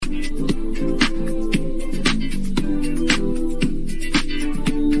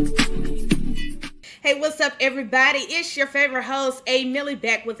everybody? It's your favorite host, A. Millie,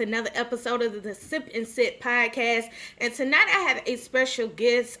 back with another episode of the Sip and Sit podcast. And tonight I have a special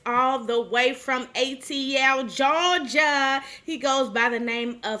guest all the way from ATL, Georgia. He goes by the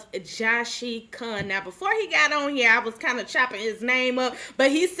name of Joshykun. Now, before he got on here, I was kind of chopping his name up,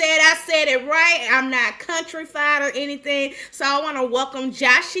 but he said I said it right. I'm not countrified or anything. So I want to welcome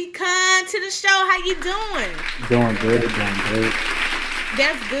Joshykun to the show. How you doing? Doing good, doing great.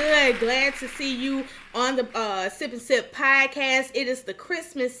 That's good. Glad to see you on the Sip and Sip podcast. It is the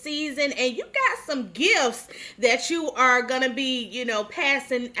Christmas season, and you got some gifts that you are going to be,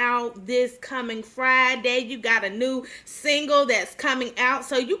 passing out this coming Friday. You got a new single that's coming out.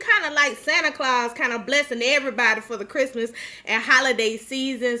 So you kind of like Santa Claus, kind of blessing everybody for the Christmas and holiday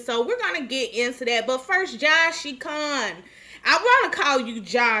season. So we're going to get into that. But first, Joshykun. I want to call you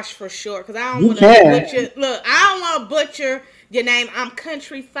Josh for short because I don't want to butcher. Look, I don't want to butcher your name. I'm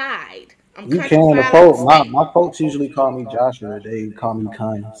countrified. You can. The folks, my folks usually call me Joshua. They call me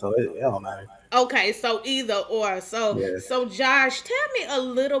Kun, so it don't matter. Okay, so either or. Yeah. So Josh, tell me a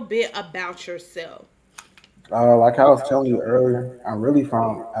little bit about yourself. Like I was telling you earlier, I'm really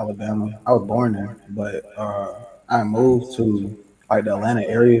from Alabama. I was born there, but I moved to like the Atlanta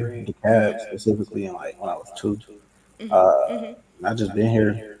area, DeKalb specifically, in like when I was 2. Uh, I just been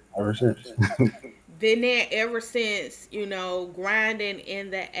here ever since. Been there ever since, grinding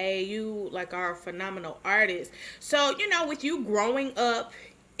in the A. You like are a phenomenal artist. So, with you growing up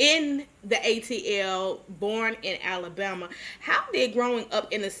in the ATL, born in Alabama, how did growing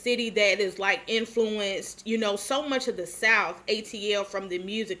up in a city that is like influenced, so much of the South, ATL, from the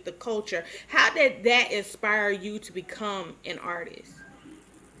music, the culture, how did that inspire you to become an artist?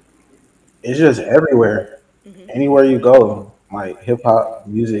 It's just everywhere. Mm-hmm. Anywhere you go, like hip hop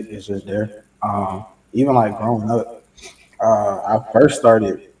music is just there. Even like growing up, I first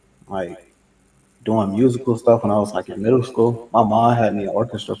started like doing musical stuff when I was like in middle school. My mom had me in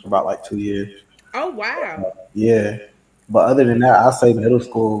orchestra for about like 2 years. Oh, wow. Yeah, but other than that, I say middle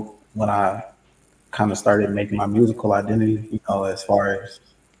school when I kind of started making my musical identity. As far as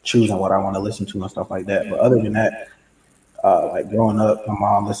choosing what I want to listen to and stuff like that. But other than that, like growing up, my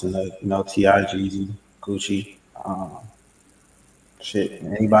mom listened to Ti, Jeezy, Gucci. Um, Shit,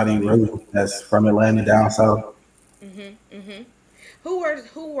 anybody really that's from Atlanta down south. Mm-hmm. Mm-hmm.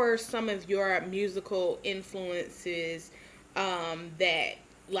 Who were some of your musical influences that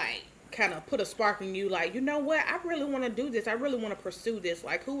like kind of put a spark in you? Like, you know what? I really want to do this. I really want to pursue this.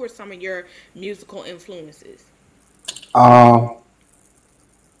 Like, who were some of your musical influences? Um,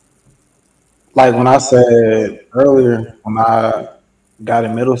 like when I said earlier, when I got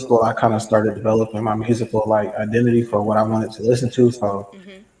in middle school, I kind of started developing my musical like identity for what I wanted to listen to. So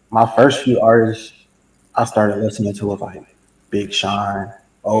Mm-hmm. my first few artists I started listening to was like Big Sean,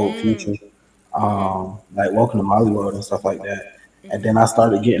 Old Mm. Future, Mm-hmm. like Welcome to Mollywood and stuff like that. And Mm-hmm. then I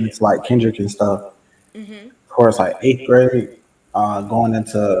started getting into like Kendrick and stuff. Mm-hmm. Of course, like eighth grade, going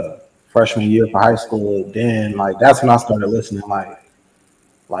into freshman year for high school. Then like that's when I started listening.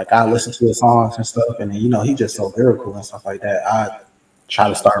 Like I listened to his songs and stuff, and then he just so lyrical and stuff like that. I try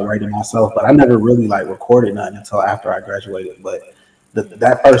to start writing myself, but I never really like recorded nothing until after I graduated. But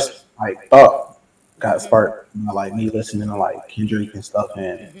that first like thought got Mm-hmm. sparked, like me listening to like Kendrick and stuff,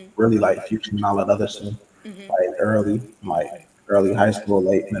 and Mm-hmm. really like Future and all that other stuff, Mm-hmm. like early high school,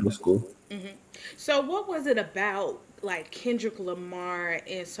 late middle school. Mm-hmm. So, what was it about like Kendrick Lamar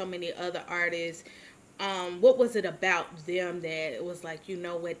and so many other artists? What was it about them that was like, you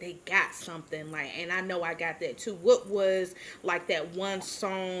know what, they got something like, and I know I got that too. What was like that one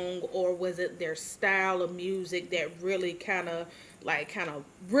song, or was it their style of music that really kind of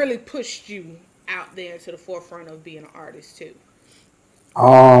really pushed you out there to the forefront of being an artist too?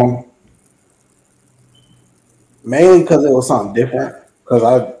 Um, Mainly because it was something different. Because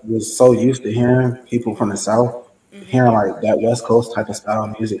Mm-hmm. I was so used to hearing people from the South, Mm-hmm. hearing like that West Coast type of style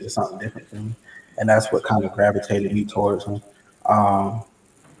of music is something different for me, and that's what kind of gravitated me towards him. Um,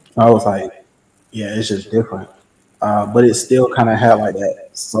 I was like, yeah, it's just different, but it still kind of had like that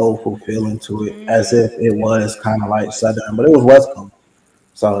soulful feeling to it, as if it was kind of like Southern, but it was West Coast.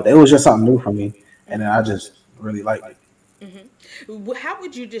 So it was just something new for me, and then I just really liked it. How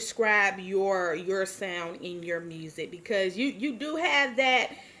would you describe your sound in your music? Because you do have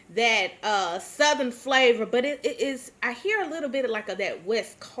that southern flavor, but it is, I hear a little bit of like of that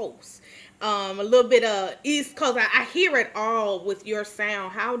West Coast, a little bit of East Coast. I hear it all with your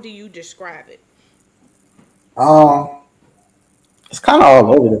sound. How do you describe it? Um, it's kind of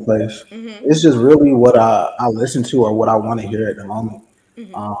all over the place. Mhm. It's just really what I listen to or what I want to hear at the moment.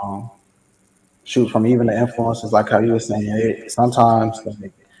 Mhm. Um, Shoot, from even the influences like how you were saying it. Sometimes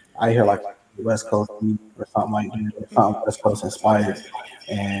like I hear like West Coast beat or something like that, or something West Coast inspired,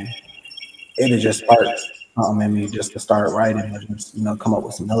 and it just sparked something in me just to start writing or just come up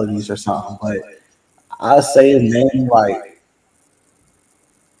with some melodies or something. But I say it's mainly like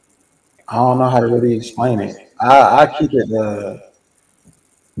I don't know how to really explain it. I keep it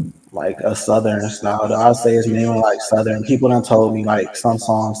like a southern style. Though. I say it's mainly like southern. People done told me like some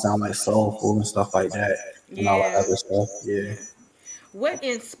songs sound like soulful and stuff like that and all that Yeah. other stuff. Yeah. Yeah. What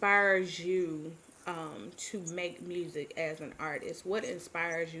inspires you to make music as an artist? What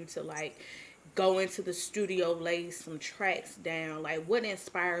inspires you to like go into the studio, lay some tracks down? Like, what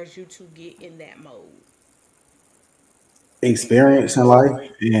inspires you to get in that mode? Experience in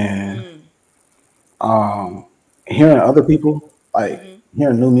life and Mm. um hearing other people, like Mhm.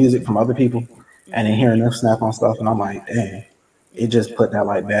 hearing new music from other people and then Mhm. hearing them snap on stuff and I'm like, dang, it just put that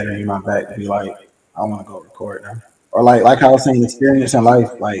like battery in my back to be like, I wanna go record now. Or like I was saying, experience in life,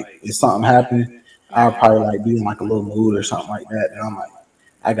 like if something happened, I'll probably like be in like a little mood or something like that. And I'm like,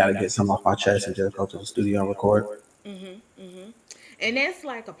 I gotta get something off my chest and just go to the studio and record. Mhm. Mhm. And that's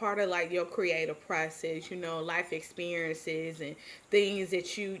like a part of like your creative process, life experiences and things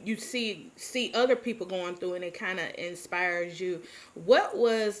that you see other people going through, and it kind of inspires you. What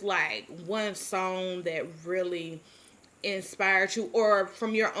was like one song that really inspired you, or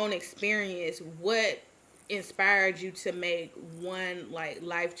from your own experience, what inspired you to make one like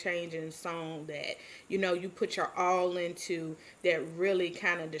life changing song that you put your all into, that really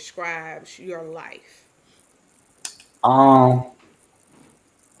kind of describes your life? Um,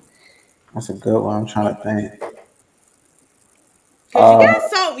 that's a good one. I'm trying to think.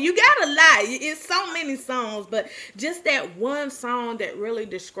 Cause Uh, you got a lot. It's so many songs, but just that one song that really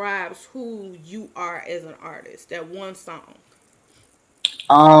describes who you are as an artist. That one song.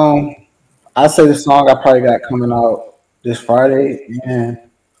 um, I say the song I probably got coming out this Friday and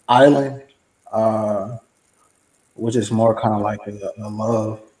Island, uh, which is more kind of like a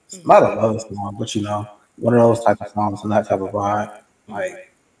love, not a love song, but one of those type of songs and that type of vibe.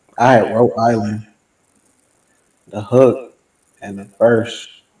 Like I had wrote Island, the hook and the verse.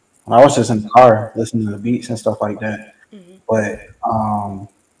 When I was just in the car listening to the beats and stuff like that. But um,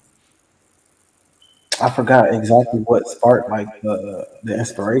 I forgot exactly what sparked like the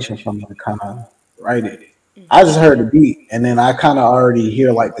inspiration for me to kind of write it. I just heard the beat, and then I kind of already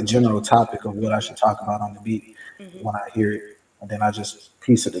hear like the general topic of what I should talk about on the beat when I hear it, and then I just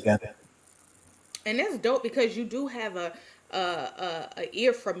piece it together. And that's dope because you do have a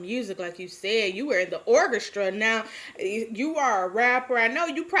ear for music, like you said. You were in the orchestra. Now you are a rapper. I know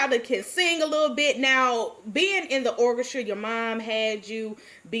you probably can sing a little bit. Now, being in the orchestra, your mom had you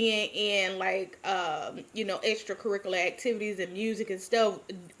being in like extracurricular activities and music and stuff.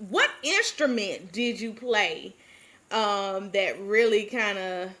 What instrument did you play? That really kind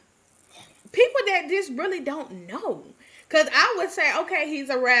of people that just really don't know. Cause I would say, okay, he's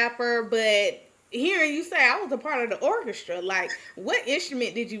a rapper, but hearing you say I was a part of the orchestra, like what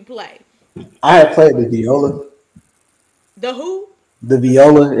instrument did you play? I had played the viola. The who? The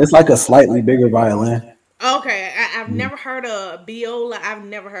viola, it's like a slightly bigger violin. Okay, I've never heard of viola. I've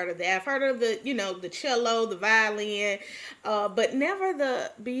never heard of that. I've heard of the cello, the violin, but never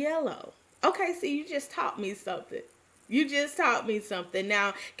the viola. Okay, see, you just taught me something. You just taught me something.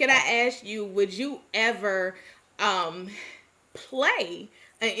 Now, can I ask you, would you ever um, play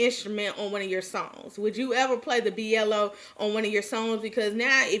an instrument on one of your songs? Would you ever play the viola on one of your songs? Because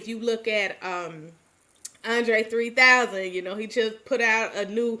now, if you look at Andre 3000, he just put out a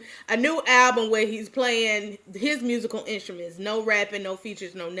new album where he's playing his musical instruments, no rapping, no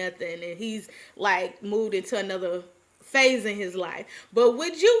features, no nothing, and he's like moved into another phase in his life. But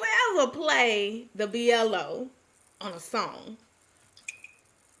would you ever play the viola on a song?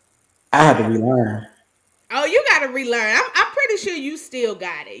 I had to relearn. Oh, you got to relearn. I'm pretty sure you still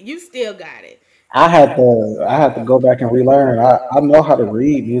got it. You still got it. I had to go back and relearn. I know how to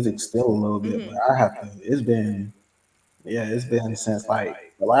read music still a little bit, but I have to. It's been yeah, it's been since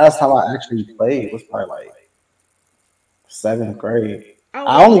like the last time I actually played was probably like seventh grade. Oh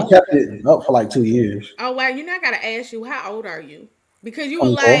I only wow. kept it up for like 2 years. Oh wow. You know I gotta ask you, how old are you? Because you were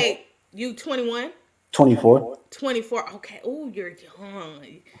 24, like you 21. 24. 24. Okay. Oh, you're young.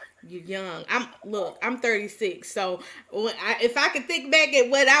 You're young. I'm 36. So if I could think back at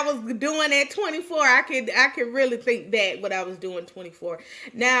what I was doing at 24, I could really think back what I was doing 24.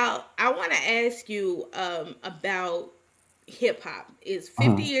 Now, I want to ask you about hip hop. It's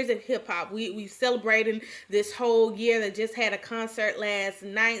 50 Mhm. years of hip hop. We celebrating this whole year. That just had a concert last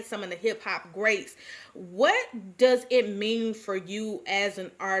night. Some of the hip hop greats. What does it mean for you as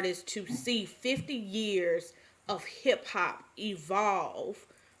an artist to see 50 years of hip hop evolve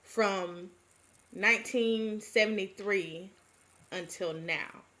from 1973 until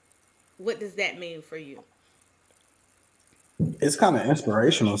now. What does that mean for you? It's kind of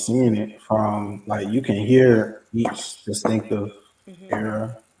inspirational seeing it from like you can hear each distinctive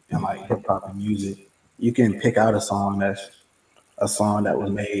era in like hip hop and music. You can pick out a song that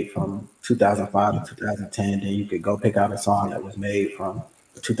was made from 2005 to 2010. Then you could go pick out a song that was made from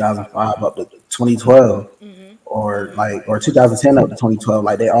 2005 up to 2012, or 2010 up to 2012.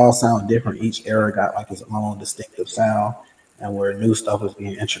 Like they all sound different. Each era got like its own distinctive sound, and where new stuff is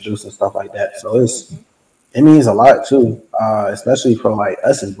being introduced and stuff like that. So it means a lot too, especially for like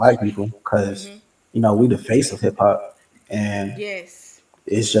us as black people, because we the face of hip hop, and Yes.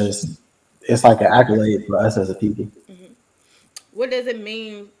 it's just it's like an accolade for us as a people. What does it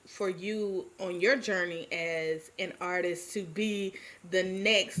mean for you on your journey as an artist to be the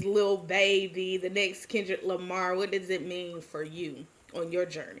next Lil Baby, the next Kendrick Lamar? What does it mean for you on your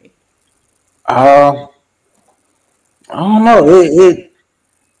journey? Uh, I don't know.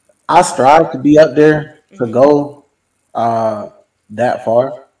 I strive to be up there to go uh, that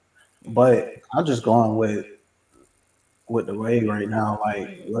far, but I'm just going with the way right now.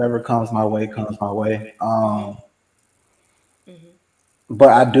 Like whatever comes my way comes my way. But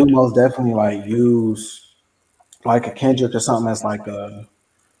I do most definitely like use like a Kendrick or something as like a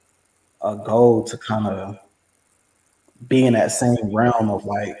goal to kind of be in that same realm of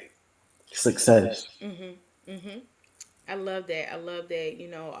like success. I love that. I love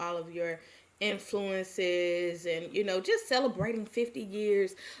that, all of your influences and, just celebrating 50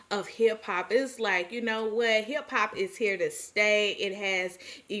 years of hip hop. It's like, you know what? Hip hop is here to stay. It has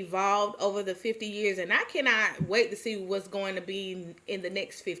evolved over the 50 years, and I cannot wait to see what's going to be in the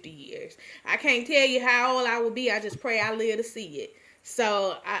next 50 years. I can't tell you how old I will be. I just pray I live to see it.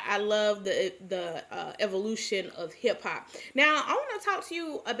 So I love the evolution of hip hop. Now I want to talk to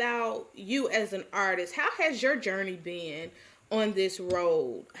you about you as an artist. How has your journey been on this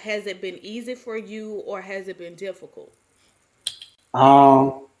road? Has it been easy for you, or has it been difficult?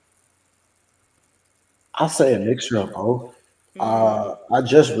 Um, I say a mixture of both. I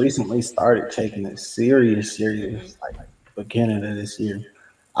just recently started taking it serious, like beginning of this year.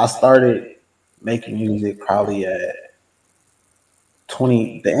 I started making music probably at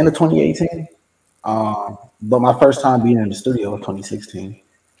the end of 2018. But my first time being in the studio was 2016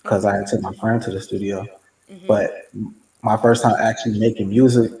 because I Okay. had took my friend to the studio. But my first time actually making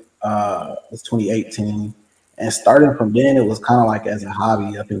music was 2018, and starting from then, it was kind of like as a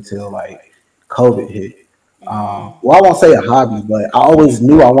hobby up until like COVID hit. Well, I won't say a hobby, but I always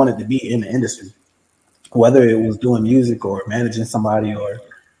knew I wanted to be in the industry, whether it was doing music or managing somebody or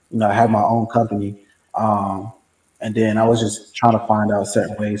have my own company. Um, and then I was just trying to find out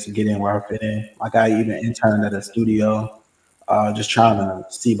certain ways to get in where I fit in. Like I even interned at a studio, just trying to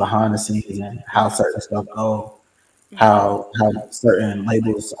see behind the scenes and how certain stuff go, how certain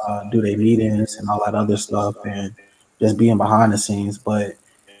labels do their meetings and all that other stuff, and just being behind the scenes. But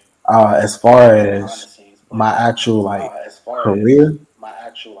as far as my actual like career,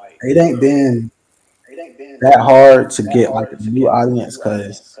 it ain't been that hard to get like a new audience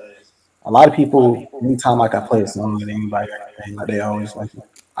because a lot of people, anytime like I play a song with anybody or anything, like they always like,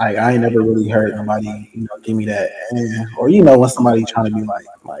 I ain't never really heard nobody, give me that, or when somebody trying to be like,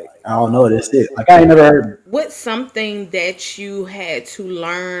 I don't know, this it. Like I ain't never heard. What's something that you had to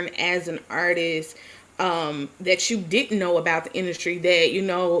learn as an artist, that you didn't know about the industry,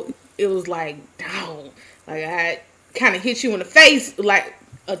 that it was like, dog, like I kind of hit you in the face like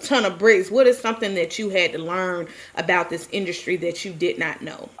a ton of bricks? What is something that you had to learn about this industry that you did not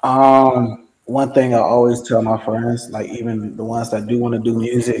know? One thing I always tell my friends, like even the ones that do want to do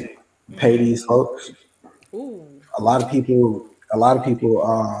music, pay these folks. Ooh. A lot of people,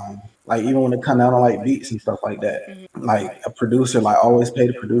 like even when it come down to like beats and stuff like that, like a producer, like always pay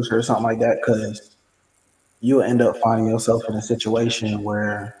the producer or something like that, because you'll end up finding yourself in a situation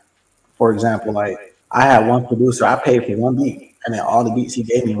where, for example, like I had one producer, I paid for one beat, and then all the beats he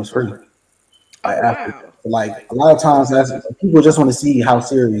gave me was free. Oh Like after that, wow. so, like a lot of times, that's people just want to see how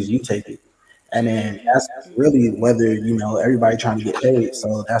serious you take it, and then that's really whether everybody trying to get paid.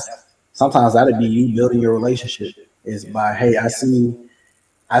 So that's sometimes that'd be you building your relationship is by, hey, I see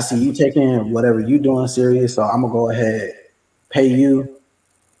you taking whatever you doing serious, so I'm gonna go ahead pay you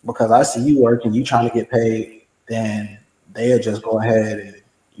because I see you working, you trying to get paid. Then they'll just go ahead and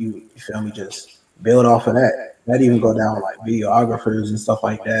you feel me, just build off of that. That even go down with like videographers and stuff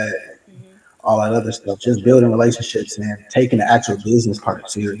like that, all that other stuff. Just building relationships and taking the actual business part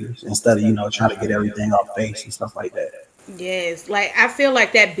serious instead of trying to get everything off face and stuff like that. Yes, like I feel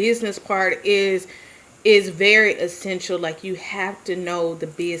like that business part is is very essential. Like, you have to know the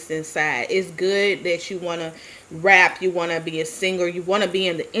business side. It's good that you want to rap, you want to be a singer, you want to be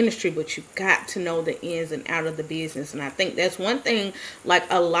in the industry, but you got to know the ins and out of the business. And I think that's one thing, like,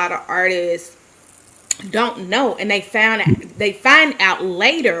 a lot of artists don't know, and they find out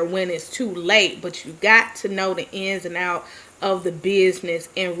later when it's too late. But you got to know the ins and out of the business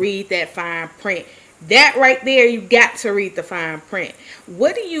and read that fine print. That right there, you got to read the fine print.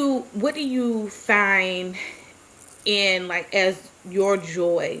 What do you find in, like, as your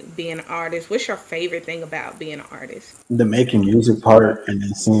joy being an artist? What's your favorite thing about being an artist? The making music part and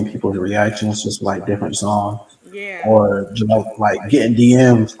then seeing people's reactions just like different songs. Yeah. Or like getting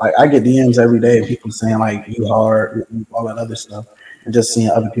DMs. Like I get DMs every day, people saying like you hard, all that other stuff, and just seeing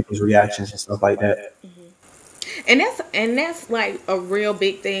other people's reactions and stuff like that. And that's like a real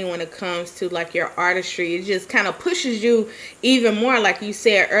big thing when it comes to, like, your artistry. It just kind of pushes you even more, like you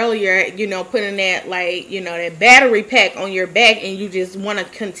said earlier, putting that, like, that battery pack on your back, and you just want to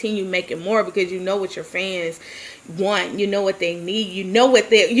continue making more because you know what your fans want, you know what they need, you know what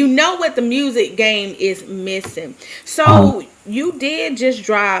the music game is missing. Um, So you did just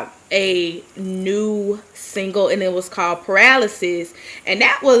drop a new single, and it was called Paralysis, and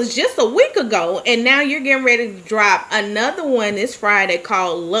that was just a week ago, and now you're getting ready to drop another one this Friday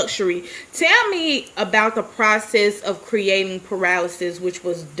called Luxury. Tell me about the process of creating Paralysis, which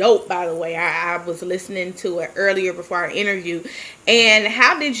was dope, by the way. I was listening to it earlier before our interview. And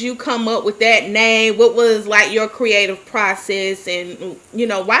how did you come up with that name? What was, like, your creative process, and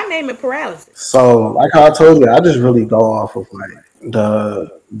why name it Paralysis? so like how I told you, I just really go off of like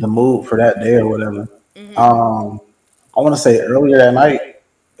the mood for that day or whatever. Um, I want to say earlier that night,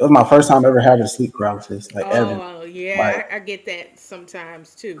 it was my first time ever having sleep paralysis, like ever. Oh, Like yeah, I get that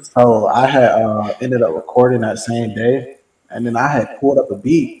sometimes too. so, I had ended up recording that same day, and then I had pulled up a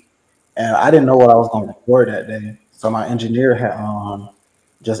beat, and I didn't know what I was going to record that day. So my engineer had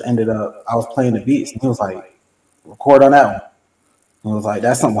just ended up. I was playing the beats, and he was like, "Record on that one." And it was like,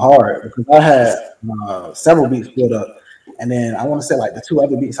 "That's something hard," because I had several beats pulled up, and then I want to say like the two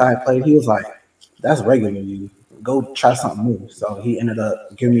other beats I had played. He was like, "That's regular, you go try something new." So he ended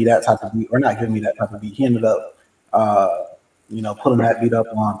up giving me that type of beat, or not giving me that type of beat. He ended up, uh, pulling that beat up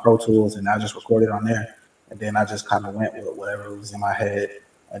on Pro Tools, and I just recorded on there. And then I just kind of went with whatever was in my head.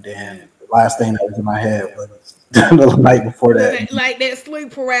 And then the last thing that was in my head was the night before that. Like that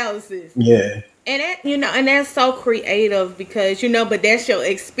sleep paralysis. Yeah. And that's so creative because, but that's your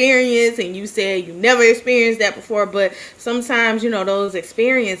experience, and you said you never experienced that before, but sometimes, those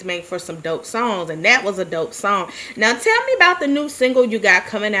experiences make for some dope songs, and that was a dope song. Now tell me about the new single you got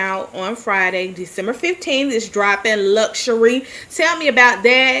coming out on Friday, December 15th. It's dropping, Luxury. Tell me about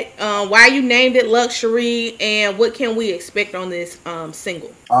that, why you named it Luxury, and what can we expect on this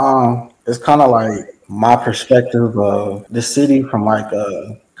single? It's kind of like my perspective of the city from like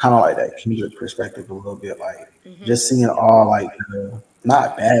kind of like that Kendrick perspective a little bit, like just seeing all like the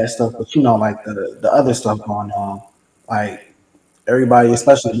not bad stuff, but like the other stuff going on, like everybody,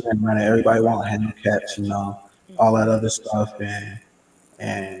 especially in Atlanta, everybody want handicats, all that other stuff,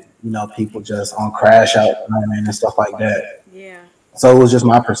 and people just on crash out, and stuff like that. Yeah. So it was just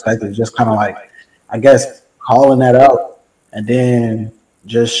my perspective, just kind of like, I guess, calling that out and then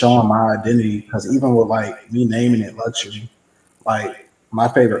just showing my identity. Because even with like me naming it luxury, like my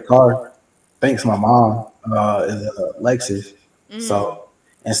favorite car, thanks to my mom, is a Lexus. So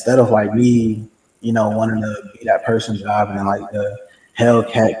instead of like me, wanting to be that person driving like the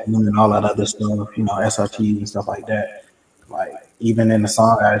Hellcat and all that other stuff, SRTs and stuff like that. Like even in the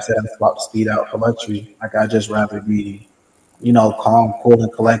song I said it's about to speed out for luxury. Like I just rather be calm, cool,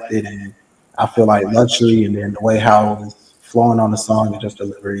 and collected. And I feel like luxury, and then the way how it was flowing on the song and just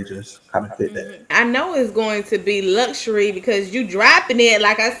delivery just kind of fit that. I know it's going to be luxury because you dropping it.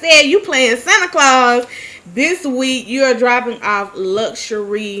 Like I said, you playing Santa Claus this week. You are dropping off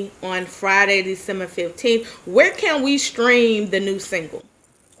Luxury on Friday, December 15th. Where can we stream the new single?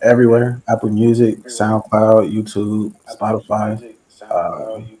 Everywhere: Apple Music, SoundCloud, YouTube, Spotify,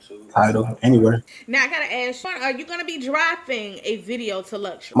 uh, Tidal, anywhere. Now I gotta ask you, are you gonna be dropping a video to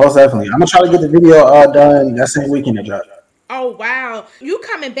Luxury? Most definitely. I'm gonna try to get the video done that same weekend to drop. Oh wow, you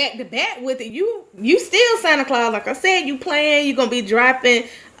coming back to back with it. You still Santa Claus. Like I said, you playing. You gonna be dropping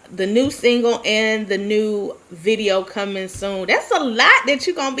the new single and the new video coming soon. That's a lot that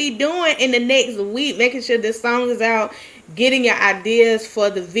you're gonna be doing in the next week, making sure this song is out, getting your ideas for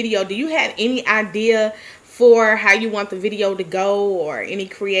the video. Do you have any idea for how you want the video to go, or any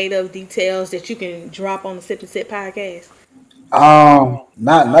creative details that you can drop on the Sip and Sit podcast?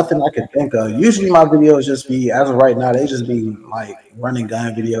 Not nothing I can think of. Usually my videos just be, as of right now, they just be like running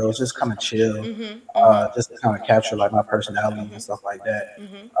gun videos, just kind of chill, just to kind of capture like my personality and stuff like that.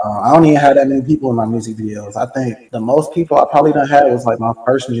 I don't even have that many people in my music videos. I think the most people I probably done had was like my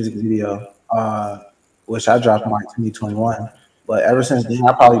first music video, which I dropped in like 2021. But ever since then,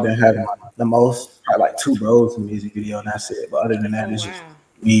 I probably been having like the most, probably like two bros in the music video, and that's it. But other than that, Oh it's just wow.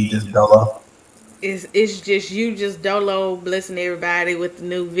 me, just dolo. It's just you just dolo blessing everybody with the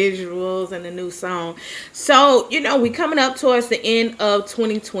new visuals and the new song. So, we coming up towards the end of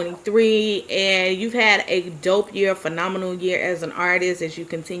 2023, and you've had a dope year, phenomenal year as an artist as you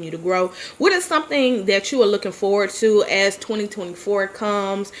continue to grow. What is something that you are looking forward to as 2024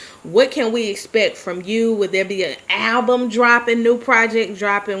 comes? What can we expect from you? Would there be an album dropping, new project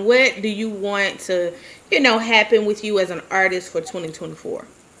dropping? What do you want to, happen with you as an artist for 2024?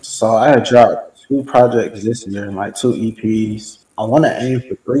 So I had dropped two projects this year and like two EPs. I want to aim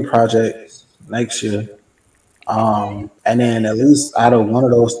for three projects next year. And then at least out of one of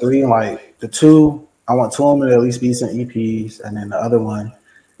those three, like the two, I want two of them to at least be some EPs, and then the other one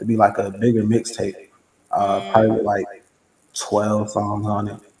to be like a bigger mixtape, probably with like 12 songs on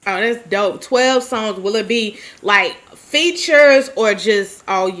it. Oh, that's dope. 12 songs. Will it be like features or just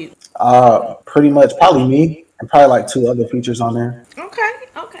all you? Pretty much probably me and probably like two other features on there. Okay,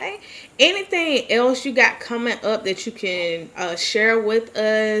 okay. Anything else you got coming up that you can share with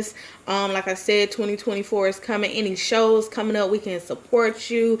us? Like I said, 2024 is coming. Any shows coming up we can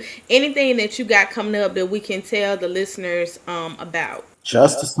support you? Anything that you got coming up that we can tell the listeners about?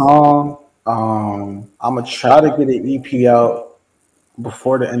 Just a song. I'm gonna try to get an EP out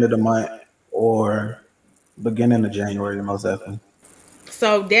before the end of the month or beginning of January, most definitely.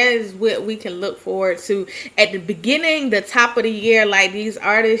 So that is what we can look forward to at the beginning, the top of the year. Like these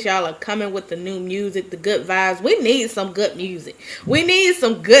artists, y'all are coming with the new music, the good vibes. We need some good music. We need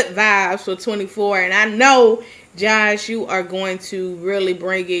some good vibes for 24. And I know, Josh, you are going to really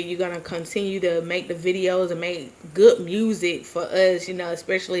bring it. You're going to continue to make the videos and make good music for us,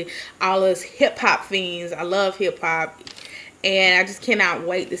 especially all us hip hop fiends. I love hip hop. And I just cannot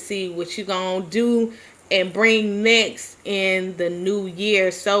wait to see what you're going to do and bring next in the new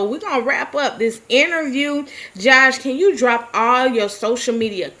year. So we're going to wrap up this interview. Josh, can you drop all your social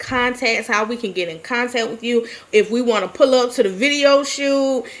media contacts, how we can get in contact with you if we want to pull up to the video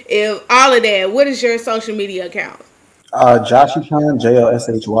shoot, if all of that? What is your social media account? Joshykun,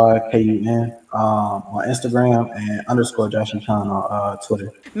 JOSHYKUN, on Instagram and underscore Joshykun on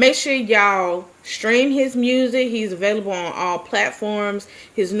Twitter. Make sure y'all stream his music. He's available on all platforms.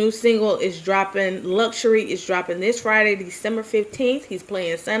 His new single is dropping. Luxury is dropping this Friday, December 15th. He's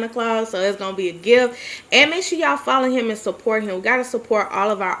playing Santa Claus, so it's going to be a gift. And make sure y'all follow him and support him. We got to support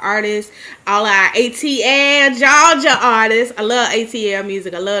all of our artists, all our ATL Georgia artists. I love ATL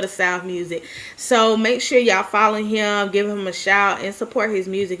music. I love the South music. So make sure y'all follow him, give him a shout, and support his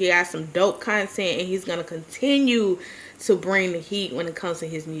music. He got some dope content, and he's going to continue to bring the heat when it comes to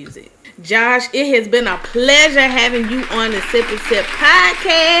his music. Josh, it has been a pleasure having you on the Sip and Sip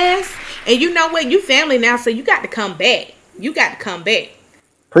podcast. And you know what? You family now, so you got to come back. You got to come back.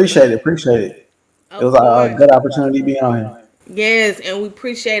 Appreciate it. Appreciate it. It Of was a course. good opportunity to be on here. Yes, and we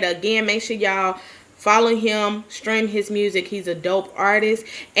appreciate it. Again, make sure y'all follow him, stream his music. He's a dope artist.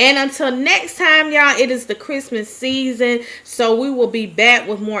 And until next time, y'all, it is the Christmas season. So we will be back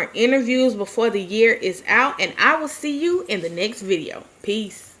with more interviews before the year is out. And I will see you in the next video.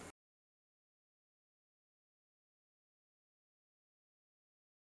 Peace.